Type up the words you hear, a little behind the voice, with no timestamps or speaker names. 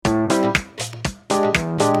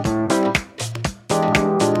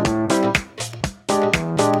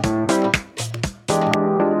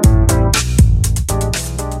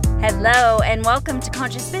welcome to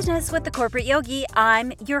Conscious Business with the Corporate Yogi.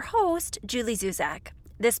 I'm your host, Julie Zuzak.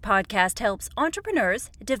 This podcast helps entrepreneurs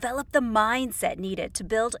develop the mindset needed to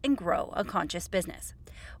build and grow a conscious business.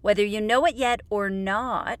 Whether you know it yet or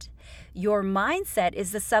not, your mindset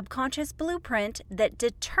is the subconscious blueprint that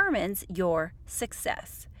determines your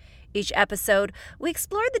success. Each episode, we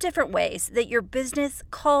explore the different ways that your business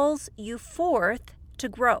calls you forth to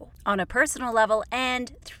grow on a personal level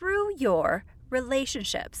and through your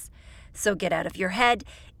relationships. So get out of your head,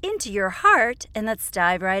 into your heart, and let's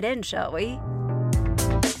dive right in, shall we?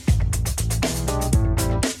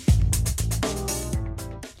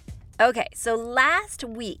 Okay, so last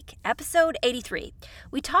week, episode 83,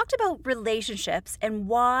 we talked about relationships and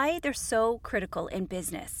why they're so critical in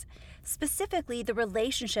business, specifically the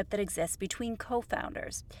relationship that exists between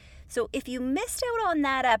co-founders. So if you missed out on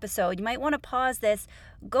that episode, you might want to pause this,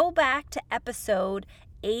 go back to episode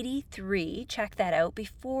 83, check that out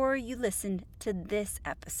before you listen to this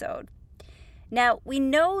episode. Now, we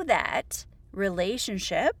know that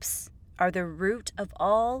relationships are the root of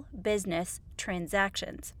all business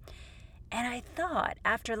transactions. And I thought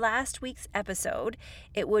after last week's episode,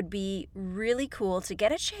 it would be really cool to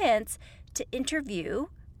get a chance to interview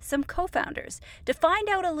some co-founders to find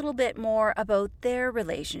out a little bit more about their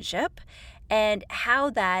relationship and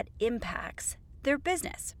how that impacts their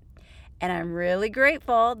business. And I'm really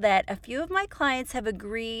grateful that a few of my clients have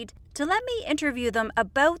agreed to let me interview them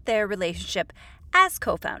about their relationship as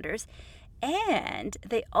co-founders. And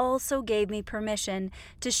they also gave me permission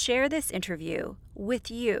to share this interview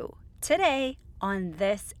with you today on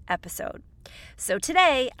this episode. So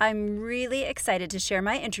today, I'm really excited to share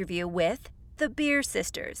my interview with the Beer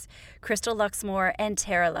Sisters, Crystal Luxmore and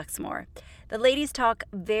Tara Luxmore. The ladies talk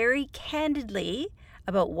very candidly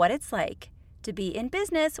about what it's like to be in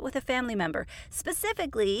business with a family member,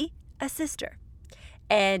 specifically a sister.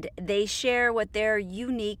 And they share what their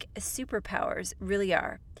unique superpowers really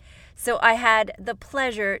are. So I had the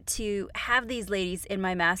pleasure to have these ladies in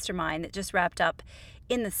my mastermind that just wrapped up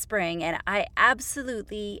in the spring, and I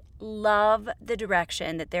absolutely love the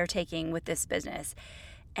direction that they're taking with this business.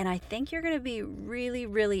 And I think you're going to be really,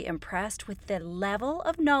 really impressed with the level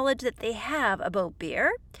of knowledge that they have about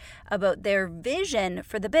beer, about their vision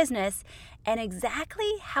for the business, and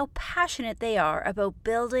exactly how passionate they are about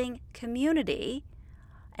building community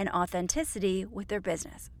and authenticity with their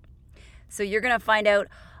business. So you're going to find out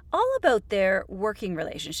all about their working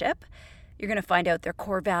relationship. You're going to find out their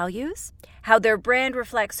core values, how their brand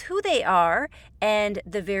reflects who they are, and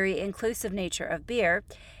the very inclusive nature of beer.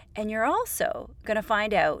 And you're also going to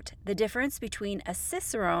find out the difference between a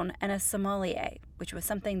cicerone and a sommelier, which was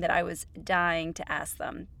something that I was dying to ask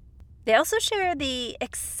them. They also share the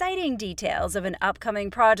exciting details of an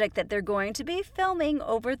upcoming project that they're going to be filming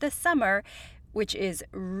over the summer, which is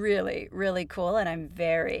really, really cool, and I'm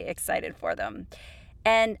very excited for them.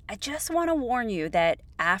 And I just want to warn you that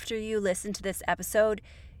after you listen to this episode,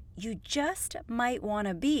 you just might want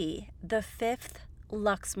to be the fifth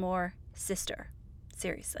Luxmore sister.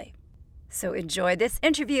 Seriously. So enjoy this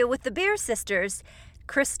interview with the Beer Sisters,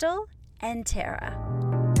 Crystal and Tara.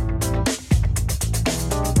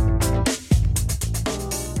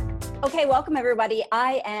 Okay, welcome everybody.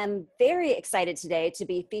 I am very excited today to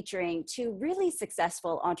be featuring two really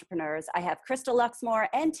successful entrepreneurs. I have Crystal Luxmore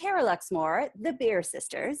and Tara Luxmore, the Beer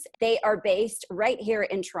Sisters. They are based right here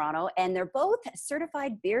in Toronto, and they're both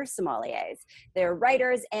certified beer sommeliers. They're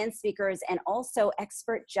writers and speakers and also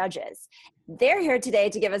expert judges. They're here today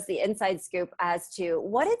to give us the inside scoop as to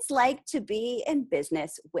what it's like to be in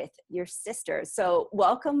business with your sisters. So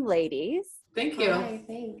welcome, ladies. Thank you. Hi,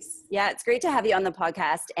 thanks. Yeah, it's great to have you on the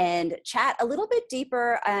podcast and chat a little bit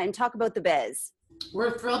deeper and talk about the biz.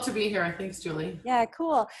 We're thrilled to be here. Thanks, Julie. Yeah,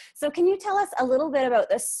 cool. So can you tell us a little bit about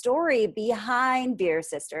the story behind Beer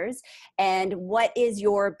Sisters and what is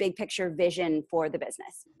your big picture vision for the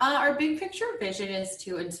business? Our big picture vision is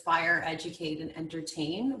to inspire, educate, and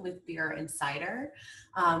entertain with beer and cider.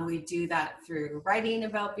 We do that through writing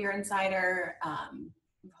about beer and cider,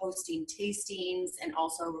 hosting tastings, and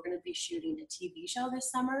also we're going to be shooting a TV show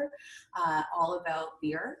this summer all about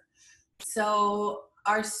beer. So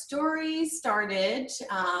our story started,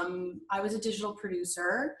 I was a digital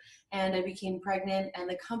producer and I became pregnant and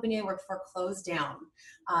the company I worked for closed down.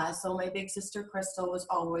 So my big sister Crystal was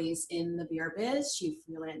always in the beer biz. She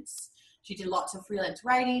did lots of freelance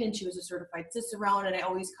writing and she was a certified cicerone, and I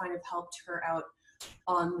always kind of helped her out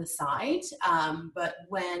on the side. But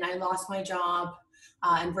when I lost my job,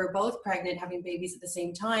 and we're both pregnant, having babies at the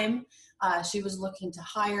same time, she was looking to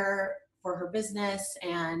hire for her business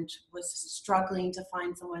and was struggling to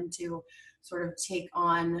find someone to sort of take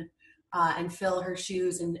on and fill her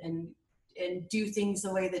shoes and and do things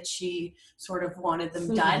the way that she sort of wanted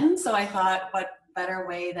them done. So I thought, what better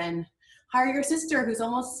way than hire your sister who's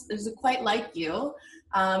quite like you.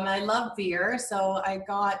 I love beer, so I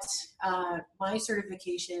got my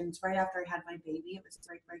certifications right after I had my baby. It was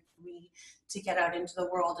great for me to get out into the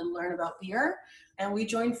world and learn about beer. And we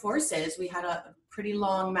joined forces. We had a pretty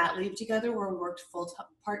long mat leave together where we worked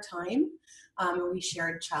part-time. We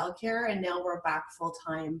shared childcare, and now we're back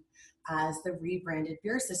full-time as the rebranded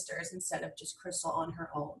Beer Sisters instead of just Crystal on her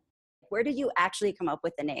own. Where did you actually come up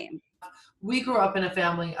with the name? We grew up in a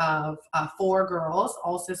family of 4 girls,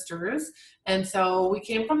 all sisters. And so we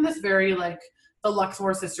came from this very the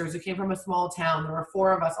Luxmore sisters. We came from a small town. There were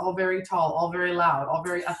 4 of us, all very tall, all very loud, all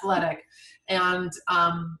very athletic and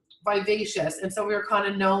vivacious. And so we were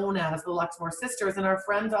kind of known as the Luxmore sisters. And our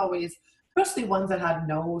friends always, especially ones that had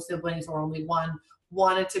no siblings or only one,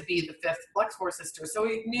 wanted to be the 5th Luxmore sister. So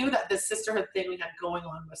we knew that this sisterhood thing we had going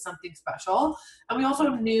on was something special. And we also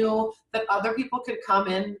knew that other people could come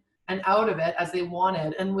in and out of it as they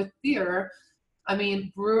wanted. And with beer, I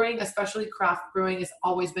mean, brewing, especially craft brewing, has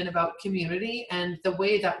always been about community. And the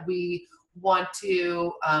way that we want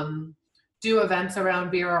to do events around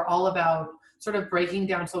beer are all about sort of breaking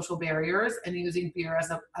down social barriers and using beer as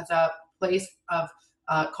a place of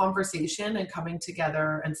conversation and coming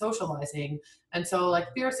together and socializing. And so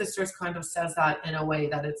Beer Sisters kind of says that in a way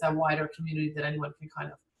that it's a wider community that anyone can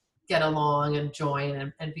kind of get along and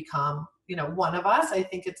join and become, one of us. I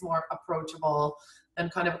think it's more approachable than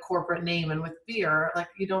kind of a corporate name. And with beer,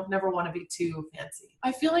 you don't never want to be too fancy.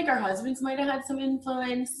 I feel like our husbands might have had some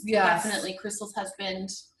influence. Yes. Definitely Crystal's husband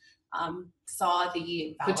saw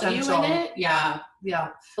the value potential in it. Yeah.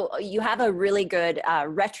 So you have a really good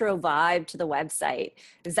retro vibe to the website.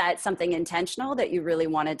 Is that something intentional that you really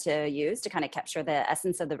wanted to use to kind of capture the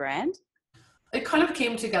essence of the brand? It kind of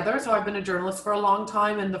came together. So I've been a journalist for a long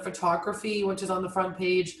time, and the photography, which is on the front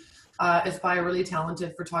page, is by a really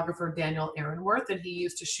talented photographer, Daniel Aaronworth, and he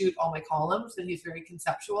used to shoot all my columns, and he's very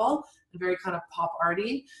conceptual and very kind of pop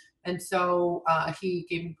arty. And so he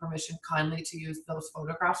gave me permission kindly to use those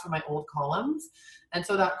photographs for my old columns. And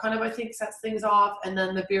so that kind of, I think, sets things off. And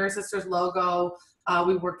then the Beer Sisters logo,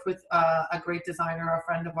 we worked with a great designer, a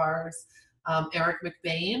friend of ours, Eric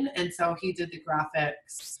McBain. And so he did the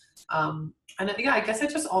graphics. And yeah, I guess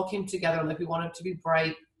it just all came together. We wanted it to be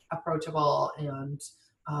bright, approachable, and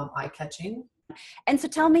eye-catching. And so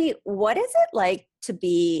tell me, what is it like to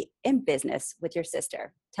be in business with your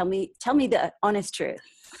sister? Tell me the honest truth.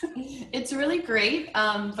 It's really great,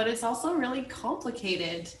 but it's also really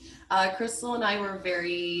complicated. Crystal and I were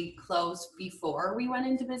very close before we went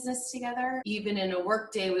into business together. Even in a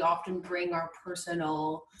work day, we often bring our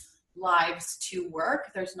personal lives to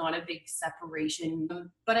work. There's not a big separation.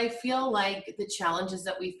 But I feel like the challenges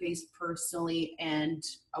that we face personally and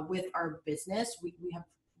with our business, we have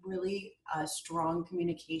really strong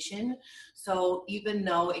communication. So even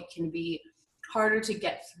though it can be harder to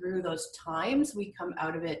get through those times, we come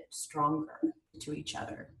out of it stronger to each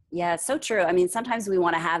other. Yeah, so true. I mean, sometimes we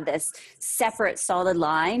want to have this separate solid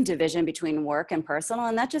line division between work and personal,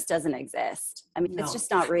 and that just doesn't exist. I mean, It's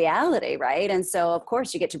just not reality, right? And so of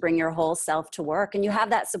course you get to bring your whole self to work, and you have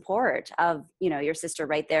that support of, your sister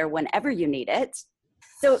right there whenever you need it.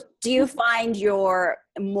 So do you find you're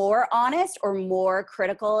more honest or more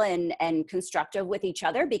critical and constructive with each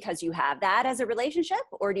other because you have that as a relationship?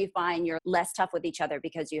 Or do you find you're less tough with each other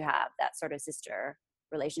because you have that sort of sister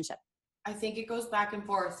relationship? I think it goes back and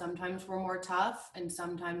forth. Sometimes we're more tough, and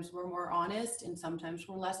sometimes we're more honest, and sometimes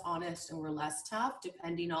we're less honest and we're less tough,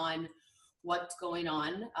 depending on what's going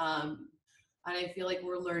on. And I feel like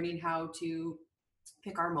we're learning how to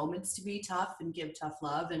pick our moments to be tough and give tough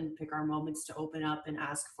love, and pick our moments to open up and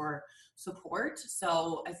ask for support.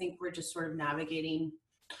 So I think we're just sort of navigating.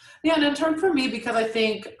 Yeah, and in turn for me, because I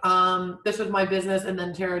think this was my business and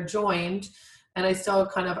then Tara joined, and I still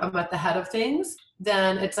kind of am at the head of things,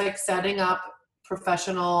 then it's like setting up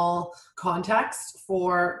professional context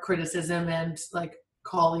for criticism and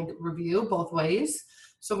colleague review both ways.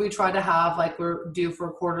 So we try to have we're due for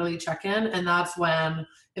a quarterly check-in, and that's when,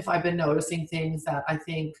 if I've been noticing things that I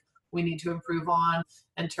think we need to improve on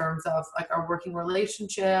in terms of our working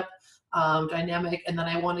relationship dynamic, and then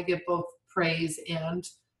I want to give both praise and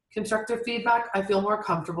constructive feedback, I feel more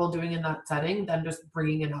comfortable doing in that setting than just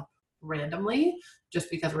bringing it up randomly just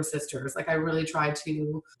because we're sisters. I really try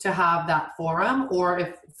to have that forum, or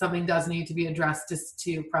if something does need to be addressed, just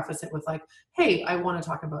to preface it with hey, I want to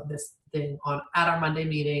talk about this thing at our Monday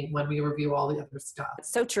meeting when we review all the other stuff.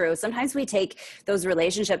 It's so true. Sometimes we take those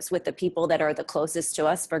relationships with the people that are the closest to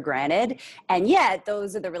us for granted. And yet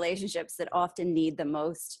those are the relationships that often need the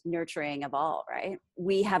most nurturing of all, right?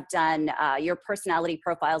 We have done your personality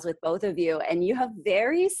profiles with both of you, and you have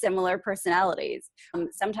very similar personalities.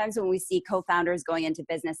 Sometimes when we see co-founders going into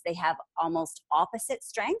business, they have almost opposite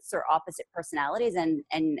strengths or opposite personalities, and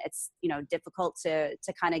it's, you know, difficult to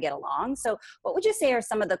kind of get along. So what would you say are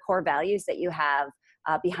some of the core values that you have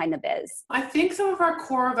behind the biz? I think some of our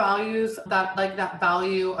core values, that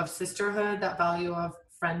value of sisterhood, that value of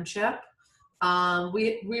friendship.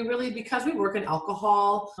 We really, because we work in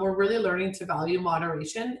alcohol, we're really learning to value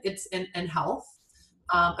moderation. It's in health,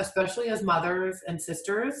 especially as mothers and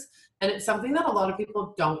sisters. And it's something that a lot of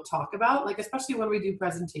people don't talk about, like, especially when we do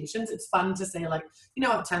presentations. It's fun to say, like, you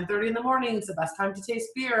know, at 10:30 in the morning, it's the best time to taste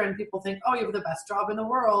beer. And people think, oh, you have the best job in the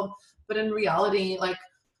world. But in reality, like,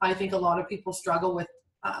 I think a lot of people struggle with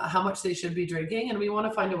how much they should be drinking. And we want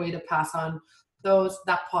to find a way to pass on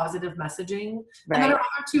that positive messaging. Right. And then our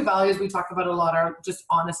other two values we talk about a lot are just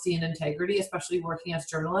honesty and integrity, especially working as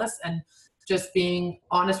journalists, and just being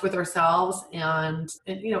honest with ourselves and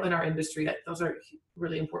you know, in our industry. Those are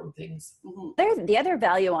really important things. Mm-hmm. The other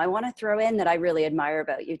value I want to throw in that I really admire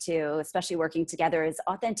about you two, especially working together, is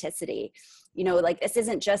authenticity. You know, like, this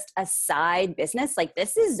isn't just a side business, like,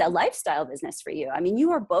 this is a lifestyle business for you. I mean,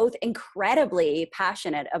 you are both incredibly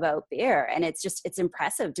passionate about beer, and it's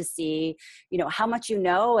impressive to see, you know, how much you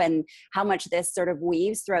know and how much this sort of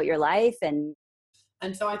weaves throughout your life. And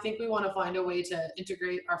so I think we want to find a way to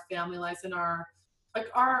integrate our family lives and our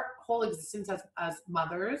whole existence as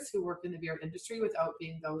mothers who work in the beer industry without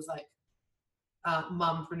being those like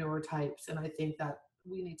mompreneur types. And I think that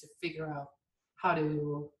we need to figure out how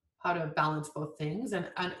to balance both things. And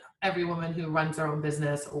every woman who runs their own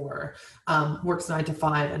business or works 9 to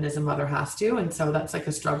 5 and is a mother has to. And so that's like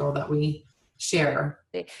a struggle that we share.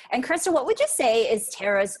 And Krystal, what would you say is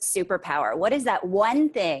Tara's superpower? What is that one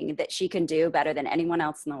thing that she can do better than anyone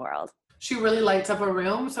else in the world? She really lights up a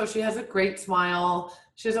room. So she has a great smile.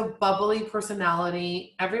 She has a bubbly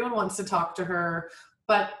personality. Everyone wants to talk to her,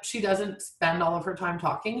 but she doesn't spend all of her time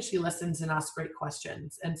talking. She listens and asks great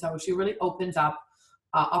questions. And so she really opens up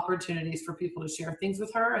opportunities for people to share things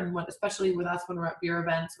with her. And especially with us when we're at beer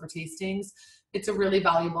events or tastings, it's a really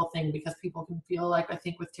valuable thing because people can feel like, I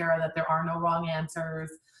think with Tara, that there are no wrong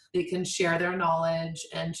answers. They can share their knowledge,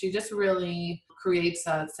 and she just really creates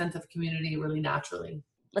a sense of community really naturally.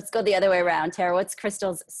 Let's go the other way around. Tara, what's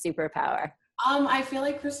Krystal's superpower? I feel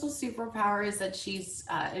like Krystal's superpower is that she's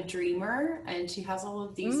a dreamer, and she has all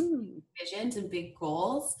of these visions and big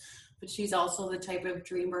goals, but she's also the type of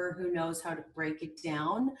dreamer who knows how to break it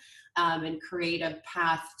down and create a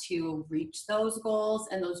path to reach those goals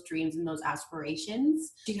and those dreams and those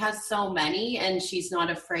aspirations. She has so many, and she's not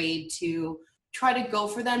afraid to try to go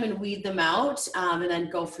for them and weed them out and then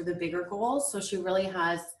go for the bigger goals. So she really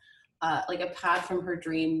has like a path from her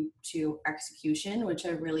dream to execution, which I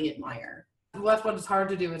really admire. Well, that's what is hard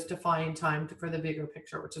to do, is to find time for the bigger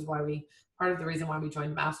picture, which is why part of the reason why we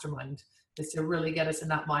joined Mastermind is to really get us in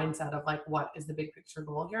that mindset of like, what is the big picture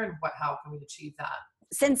goal here and how can we achieve that?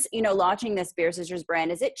 Since, you know, launching this Beer Sisters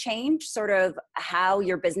brand, has it changed sort of how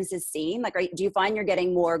your business is seen? Like, do you find you're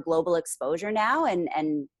getting more global exposure now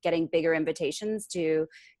and getting bigger invitations to,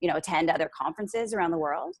 you know, attend other conferences around the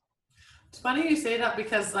world? It's funny you say that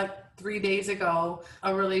because like 3 days ago,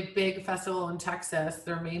 a really big festival in Texas,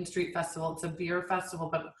 their Main Street Festival, it's a beer festival,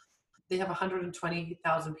 but they have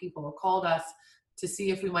 120,000 people, called us to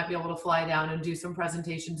see if we might be able to fly down and do some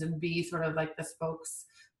presentations and be sort of like the spokes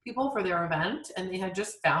people for their event. And they had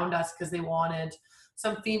just found us because they wanted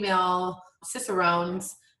some female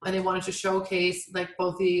cicerones, and they wanted to showcase like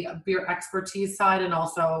both the beer expertise side and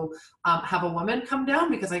also have a woman come down,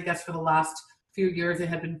 because I guess for the last few years they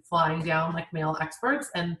had been flying down like male experts.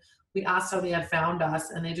 And we asked how they had found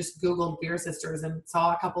us, and they just Googled Beer Sisters and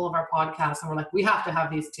saw a couple of our podcasts and were like, we have to have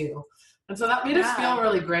these too. And so that made us feel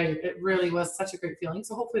really great. It really was such a great feeling.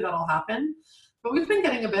 So hopefully that'll happen. But we've been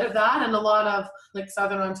getting a bit of that and a lot of like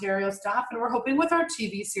Southern Ontario stuff. And we're hoping with our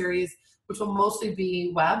TV series, which will mostly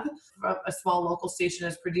be web, a small local station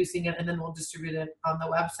is producing it, and then we'll distribute it on the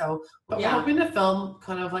web. So we're hoping to film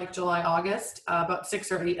kind of like July, August, about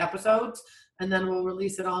 6 or 8 episodes. And then we'll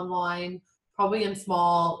release it online, probably in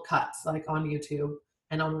small cuts, like on YouTube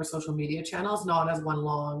and on our social media channels, not as one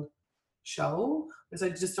long show, because I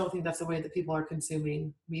just don't think that's the way that people are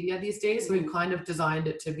consuming media these days. So we've kind of designed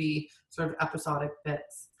it to be sort of episodic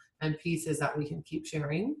bits. and pieces that we can keep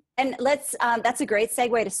sharing. And that's a great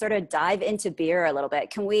segue to sort of dive into beer a little bit.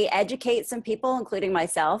 Can we educate some people, including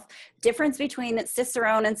myself, difference between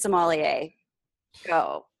Cicerone and sommelier?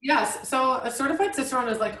 Go. Yes. So a certified Cicerone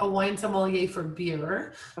is like a wine sommelier for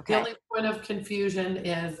beer. Okay. The only point of confusion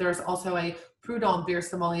is there's also a Prud'homme beer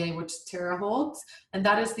sommelier, which Tara holds. And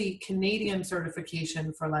that is the Canadian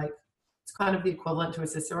certification for like, it's kind of the equivalent to a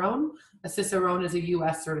Cicerone. A Cicerone is a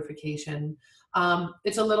US certification.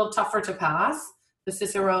 It's a little tougher to pass. The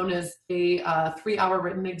Cicerone is a 3-hour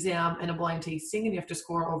written exam and a blind tasting, and you have to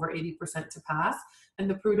score over 80% to pass. And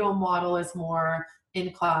the Prud'homme model is more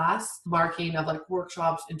in class marking of like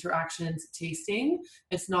workshops, interactions, tasting.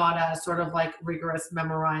 It's not as sort of like rigorous,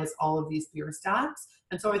 memorize all of these beer stats.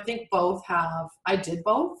 And so I think I did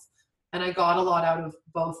both, and I got a lot out of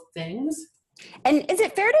both things. And is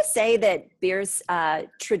it fair to say that beer's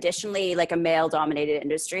traditionally like a male-dominated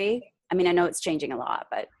industry? I mean, I know it's changing a lot,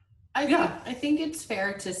 but I think it's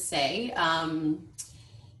fair to say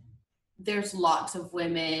there's lots of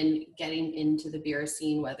women getting into the beer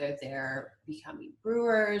scene, whether they're becoming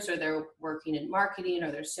brewers or they're working in marketing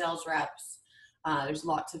or they're sales reps. There's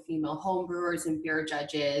lots of female home brewers and beer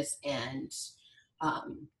judges, and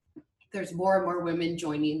there's more and more women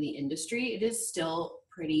joining the industry. It is still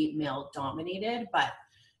pretty male dominated, but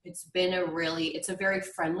it's a very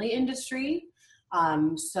friendly industry.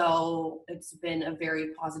 So it's been a very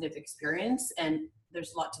positive experience, and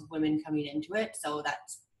there's lots of women coming into it. So that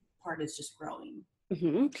part is just growing.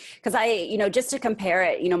 Because just to compare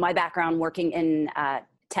it, my background working in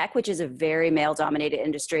tech, which is a very male dominated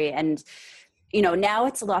industry, and now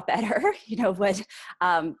it's a lot better, but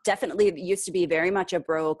definitely it used to be very much a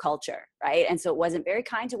bro culture, right? And so it wasn't very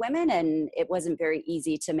kind to women, and it wasn't very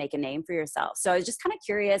easy to make a name for yourself. So I was just kind of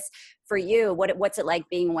curious for you, what's it like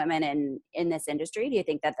being women in this industry? Do you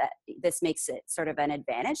think that this makes it sort of an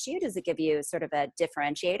advantage to you? Does it give you sort of a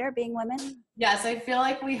differentiator being women? Yes, I feel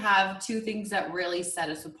like we have two things that really set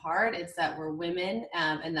us apart. It's that we're women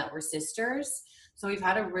and that we're sisters. So we've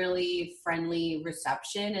had a really friendly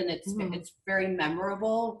reception, and it's very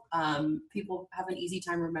memorable. People have an easy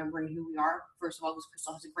time remembering who we are. First of all, because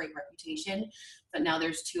Crystal has a great reputation, but now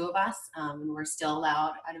there's two of us, and we're still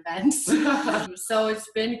allowed at events. So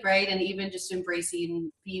it's been great, and even just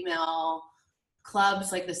embracing female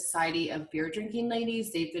clubs like the Society of Beer Drinking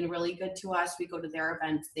Ladies, they've been really good to us. We go to their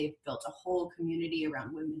events. They've built a whole community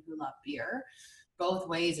around women who love beer. Both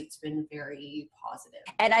ways, it's been very positive.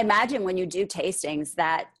 And I imagine when you do tastings,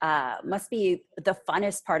 that must be the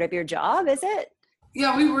funnest part of your job, is it?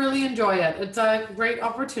 Yeah, we really enjoy it. It's a great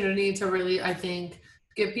opportunity to really, I think,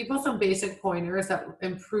 give people some basic pointers that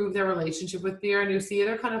improve their relationship with beer. And you see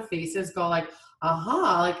their kind of faces go like,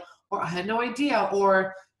 or I had no idea.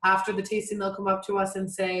 Or after the tasting, they'll come up to us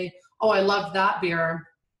and say, oh, I love that beer.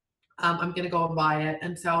 I'm going to go and buy it.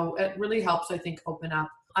 And so it really helps, I think, open up,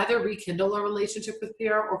 either rekindle a relationship with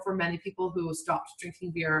beer, or for many people who stopped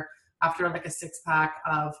drinking beer after like a 6-pack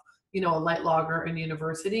of, a light lager in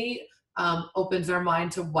university, opens their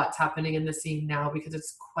mind to what's happening in the scene now, because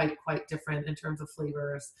it's quite different in terms of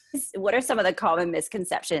flavors. What are some of the common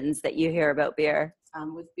misconceptions that you hear about beer?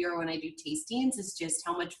 With beer, when I do tastings, it's just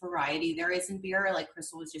how much variety there is in beer. Like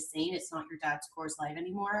Crystal was just saying, it's not your dad's Coors Light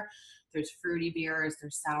anymore. There's fruity beers,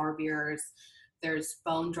 there's sour beers, there's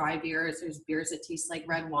bone dry beers, there's beers that taste like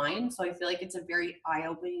red wine. So I feel like it's a very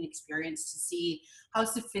eye-opening experience to see how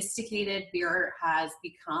sophisticated beer has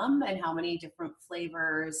become and how many different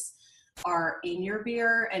flavors are in your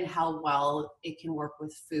beer and how well it can work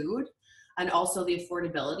with food. And also the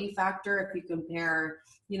affordability factor. If you compare,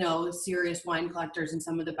 serious wine collectors and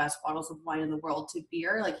some of the best bottles of wine in the world to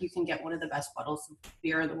beer, like you can get one of the best bottles of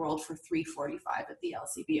beer in the world for $3.45 at the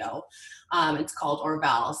LCBO. It's called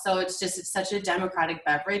Orval. So it's such a democratic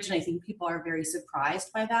beverage. And I think people are very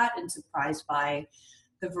surprised by that and surprised by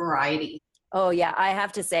the variety. Oh yeah, I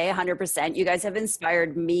have to say 100%. You guys have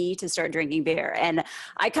inspired me to start drinking beer. And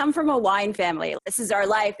I come from a wine family. This is our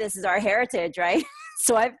life. This is our heritage, right?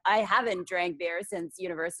 So I haven't drank beer since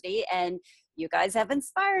university, and you guys have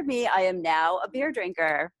inspired me. I am now a beer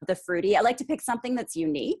drinker. The fruity, I like to pick something that's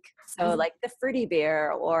unique. So like the fruity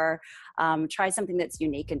beer, or try something that's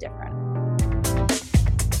unique and different.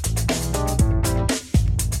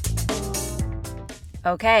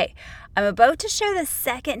 Okay, I'm about to share the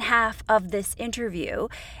second half of this interview,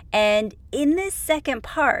 and in this second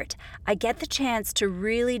part, I get the chance to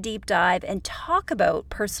really deep dive and talk about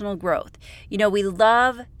personal growth. You know, we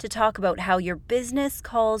love to talk about how your business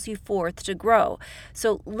calls you forth to grow.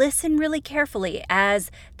 So listen really carefully as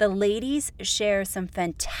the ladies share some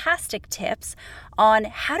fantastic tips on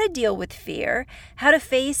how to deal with fear, how to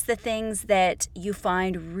face the things that you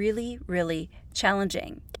find really, really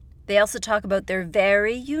challenging. They also talk about their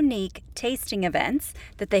very unique tasting events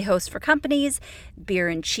that they host for companies, beer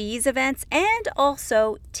and cheese events, and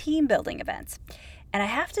also team building events. And I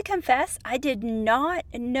have to confess, I did not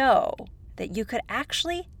know that you could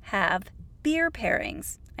actually have beer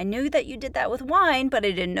pairings. I knew that you did that with wine, but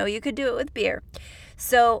I didn't know you could do it with beer.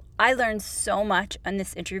 So I learned so much on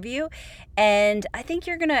this interview, and I think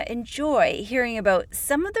you're going to enjoy hearing about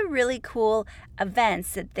some of the really cool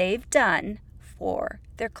events that they've done for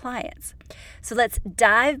their clients. So let's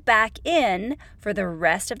dive back in for the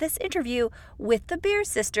rest of this interview with the Beer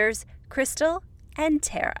Sisters, Crystal and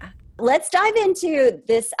Tara. Let's dive into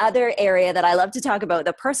this other area that I love to talk about,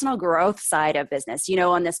 the personal growth side of business. You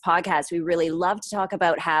know, on this podcast, we really love to talk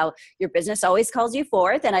about how your business always calls you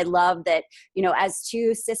forth. And I love that, you know, as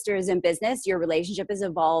two sisters in business, your relationship is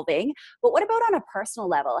evolving. But what about on a personal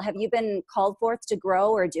level? Have you been called forth to grow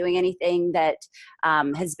or doing anything that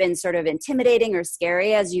has been sort of intimidating or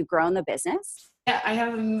scary as you've grown the business? Yeah, I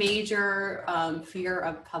have a major fear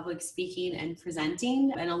of public speaking and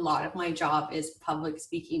presenting, and a lot of my job is public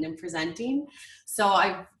speaking and presenting. So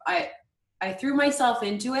I threw myself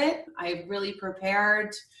into it. I really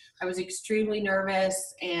prepared. I was extremely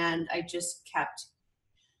nervous, and I just kept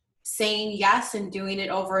saying yes and doing it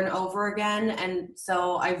over and over again. And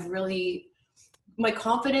so my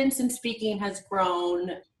confidence in speaking has grown.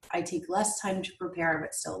 I take less time to prepare,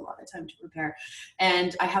 but still a lot of time to prepare.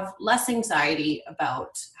 And I have less anxiety about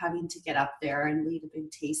having to get up there and lead a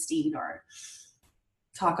big tasting or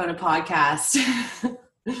talk on a podcast.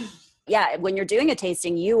 Yeah, when you're doing a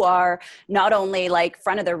tasting, you are not only like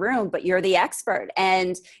front of the room, but you're the expert.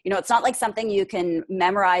 And, you know, it's not like something you can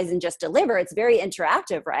memorize and just deliver. It's very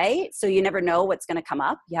interactive, right? So you never know what's going to come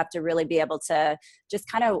up. You have to really be able to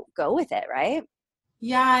just kind of go with it, right?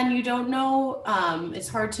 Yeah, and you don't know, it's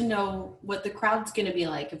hard to know what the crowd's going to be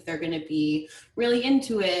like, if they're going to be really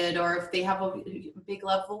into it, or if they have a big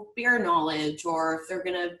level of beer knowledge, or if they're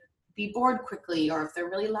going to be bored quickly, or if they're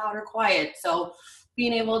really loud or quiet. So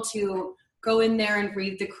being able to go in there and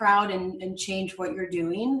read the crowd and change what you're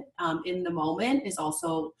doing in the moment is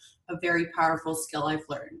also a very powerful skill I've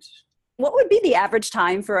learned. What would be the average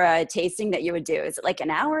time for a tasting that you would do? Is it like an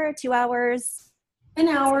hour, 2 hours? An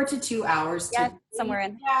hour to 2 hours. Yeah, somewhere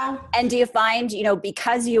in. Yeah. And do you find, you know,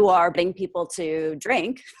 because you are getting people to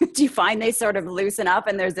drink, do you find they sort of loosen up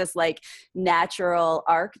and there's this like natural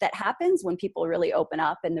arc that happens when people really open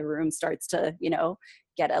up and the room starts to, you know,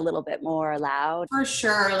 get a little bit more loud? For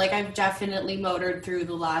sure. Like I've definitely motored through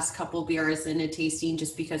the last couple beers in a tasting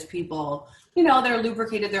just because people, you know, they're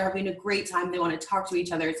lubricated, they're having a great time, they want to talk to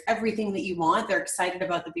each other. It's everything that you want. They're excited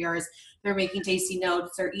about the beers, they're making tasting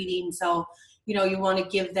notes, they're eating. So you know, you want to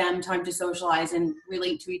give them time to socialize and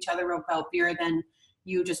relate to each other about beer than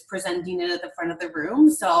you just presenting it at the front of the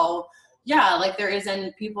room. So yeah, like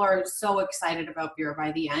and people are so excited about beer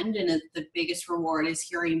by the end. And the biggest reward is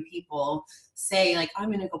hearing people say like, I'm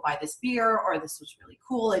going to go buy this beer, or this was really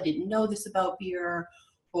cool. I didn't know this about beer,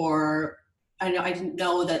 or I didn't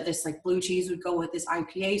know that this like blue cheese would go with this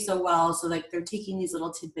IPA so well. So like they're taking these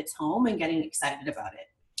little tidbits home and getting excited about it.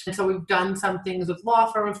 And so we've done some things with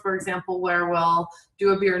law firms, for example, where we'll do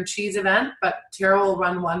a beer and cheese event, but Tara will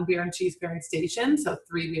run one beer and cheese pairing station, so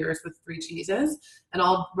 3 beers with 3 cheeses, and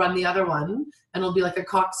I'll run the other one, and it'll be like a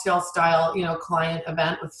cocktail style, you know, client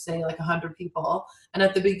event with say like 100 people. And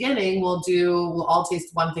at the beginning, we'll all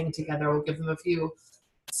taste one thing together. We'll give them a few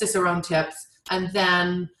Cicerone tips, and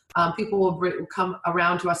then people will come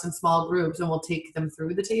around to us in small groups, and we'll take them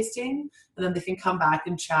through the tasting, and then they can come back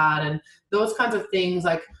and chat, and those kinds of things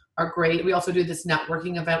like are great. We also do this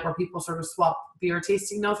networking event where people sort of swap beer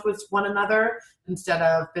tasting notes with one another instead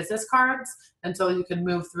of business cards, and so you can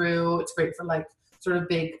move through. It's great for like sort of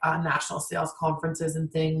big national sales conferences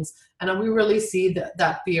and things, and we really see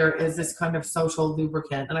that beer is this kind of social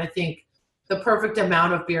lubricant. And I think the perfect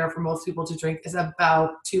amount of beer for most people to drink is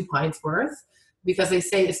about 2 pints worth. Because they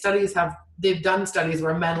say they've done studies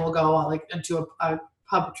where men will go like into a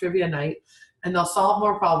pub trivia night and they'll solve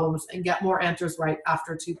more problems and get more answers right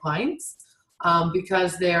after 2 pints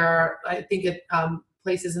because I think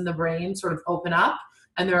places in the brain sort of open up,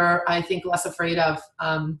 and they're, I think, less afraid of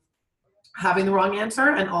having the wrong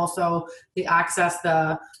answer, and also the access,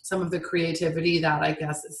 some of the creativity that I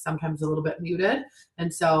guess is sometimes a little bit muted.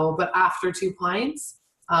 And so, but after 2 pints,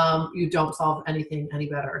 you don't solve anything any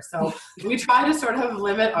better. So we try to sort of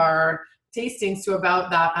limit our tastings to about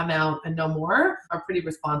that amount and no more. Are pretty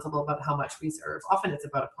responsible about how much we serve. Often it's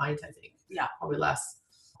about a pint, I think. Yeah. Probably less.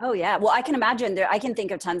 Oh yeah. Well, I can imagine I can think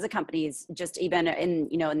of tons of companies just even in,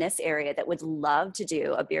 in this area that would love to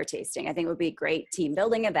do a beer tasting. I think it would be a great team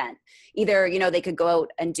building event. Either, they could go out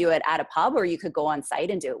and do it at a pub, or you could go on site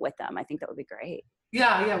and do it with them. I think that would be great.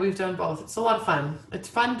 Yeah, we've done both. It's a lot of fun. It's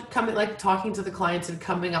fun talking to the clients and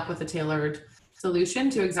coming up with a tailored solution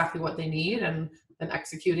to exactly what they need, and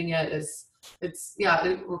executing it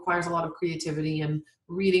it requires a lot of creativity and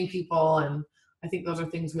reading people, and I think those are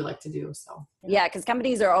things we like to do. So yeah, because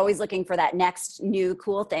companies are always looking for that next new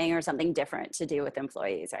cool thing or something different to do with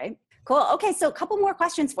employees, right? Cool. Okay, so a couple more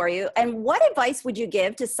questions for you. And what advice would you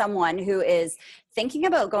give to someone who is thinking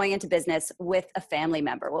about going into business with a family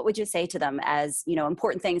member? What would you say to them as,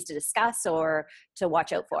 important things to discuss or to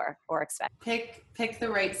watch out for or expect? Pick the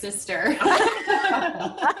right sister.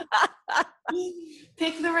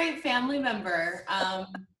 Pick the right family member.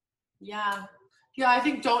 Yeah, I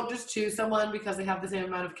think don't just choose someone because they have the same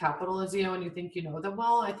amount of capital as you and you think you know them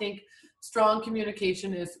well. I think strong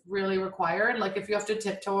communication is really required. Like if you have to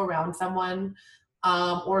tiptoe around someone,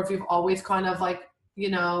 or if you've always kind of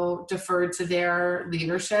deferred to their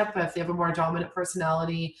leadership, if they have a more dominant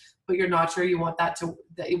personality, but you're not sure you want that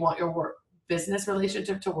you want your business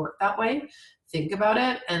relationship to work that way, think about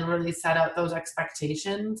it and really set out those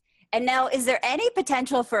expectations. And now, is there any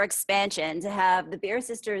potential for expansion to have the Beer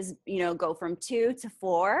Sisters, go from 2 to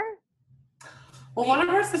 4? Well, one of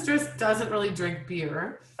our sisters doesn't really drink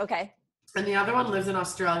beer. Okay. And the other one lives in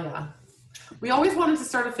Australia. We always wanted to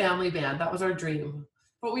start a family band. That was our dream.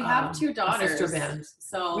 But we have 2 daughters. A sister band.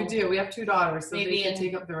 So we do. We have 2 daughters. So maybe they can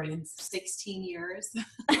take up the reins. 16 years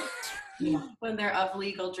when they're of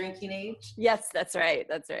legal drinking age. Yes, that's right.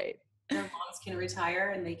 That's right. Their moms can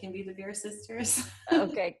retire and they can be the Beer Sisters.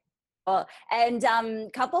 Okay. Well, and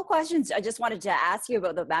couple questions I just wanted to ask you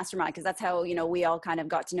about the mastermind, because that's how, we all kind of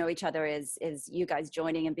got to know each other is you guys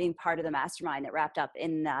joining and being part of the mastermind that wrapped up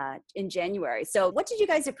in January. So what did you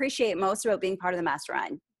guys appreciate most about being part of the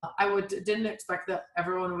mastermind? I didn't expect that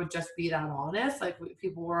everyone would just be that honest. Like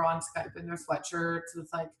people were on Skype in their sweatshirts with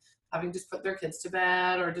having just put their kids to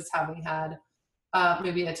bed, or just having had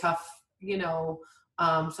maybe a tough,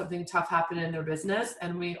 something tough happen in their business.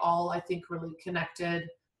 And we all, I think, really connected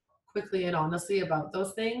quickly and honestly about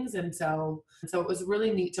those things. And so it was really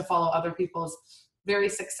neat to follow other people's very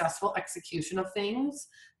successful execution of things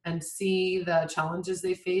and see the challenges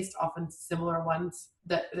they faced, often similar ones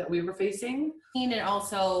that we were facing. And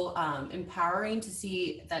also empowering to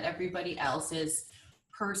see that everybody else's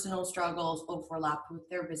personal struggles overlap with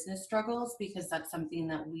their business struggles, because that's something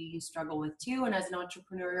that we struggle with too. And as an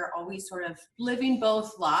entrepreneur, you're always sort of living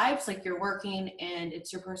both lives, like you're working and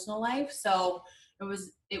it's your personal life. So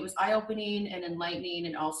it was eye-opening and enlightening,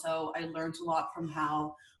 and also I learned a lot from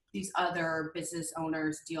how these other business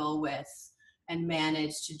owners deal with and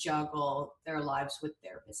manage to juggle their lives with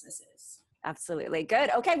their businesses. Absolutely.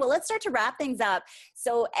 Good. Okay, well, let's start to wrap things up.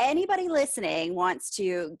 So anybody listening wants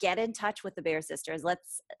to get in touch with the Beer Sisters,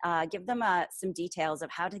 let's give them some details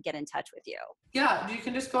of how to get in touch with you. Yeah, you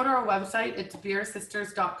can just go to our website. It's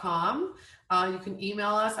beersisters.com. You can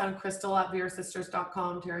email us on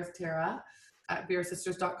crystal@beersisters.com, Tara at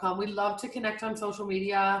beersisters.com. We love to connect on social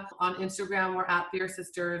media. On Instagram, we're at Beer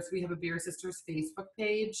Sisters. We have a Beer Sisters Facebook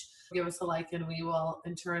page. Give us a like and we will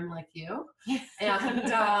in turn like you.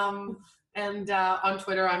 And on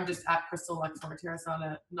Twitter, I'm just at Crystal Lexmore. Tara's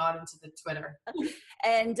not into the Twitter.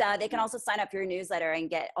 And they can also sign up for your newsletter and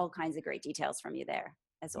get all kinds of great details from you there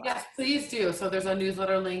as well. Yes, please do. So there's a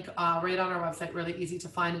newsletter link right on our website, really easy to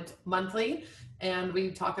find. It monthly. And we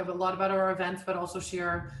talk a lot about our events, but also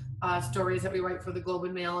share stories that we write for the Globe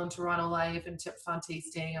and Mail and Toronto Life, and tips on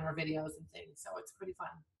tasting and our videos and things. So it's pretty fun.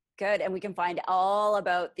 Good. And we can find all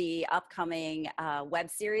about the upcoming web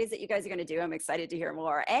series that you guys are going to do. I'm excited to hear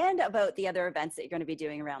more, and about the other events that you're going to be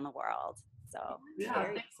doing around the world. So yeah,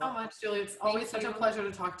 thanks so much, Julie. It's always such a pleasure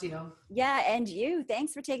to talk to you. Yeah, and you.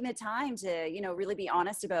 Thanks for taking the time to, really be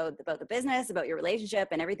honest about the business, about your relationship,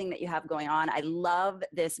 and everything that you have going on. I love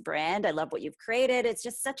this brand. I love what you've created. It's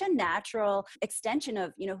just such a natural extension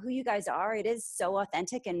of, who you guys are. It is so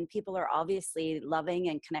authentic, and people are obviously loving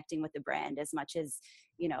and connecting with the brand as much as,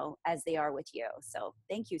 as they are with you. So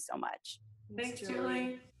thank you so much. Thanks,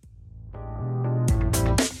 Julie.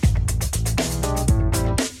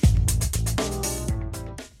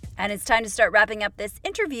 And it's time to start wrapping up this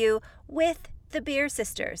interview with the Beer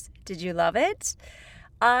Sisters. Did you love it?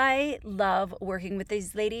 I love working with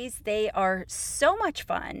these ladies. They are so much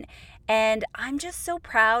fun. And I'm just so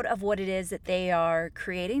proud of what it is that they are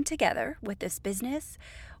creating together with this business,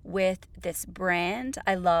 with this brand.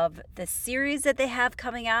 I love the series that they have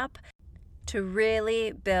coming up to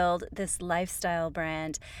really build this lifestyle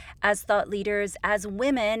brand as thought leaders, as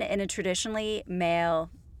women in a traditionally male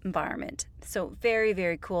environment. So very,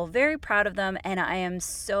 very cool. Very proud of them. And I am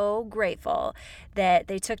so grateful that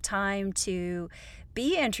they took time to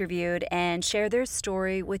be interviewed and share their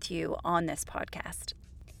story with you on this podcast.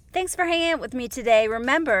 Thanks for hanging out with me today.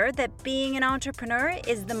 Remember that being an entrepreneur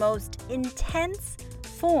is the most intense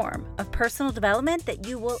form of personal development that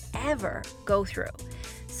you will ever go through.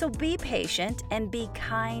 So be patient and be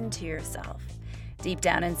kind to yourself. Deep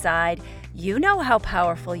down inside, you know how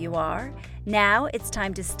powerful you are. Now it's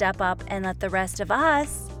time to step up and let the rest of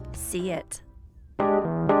us see it.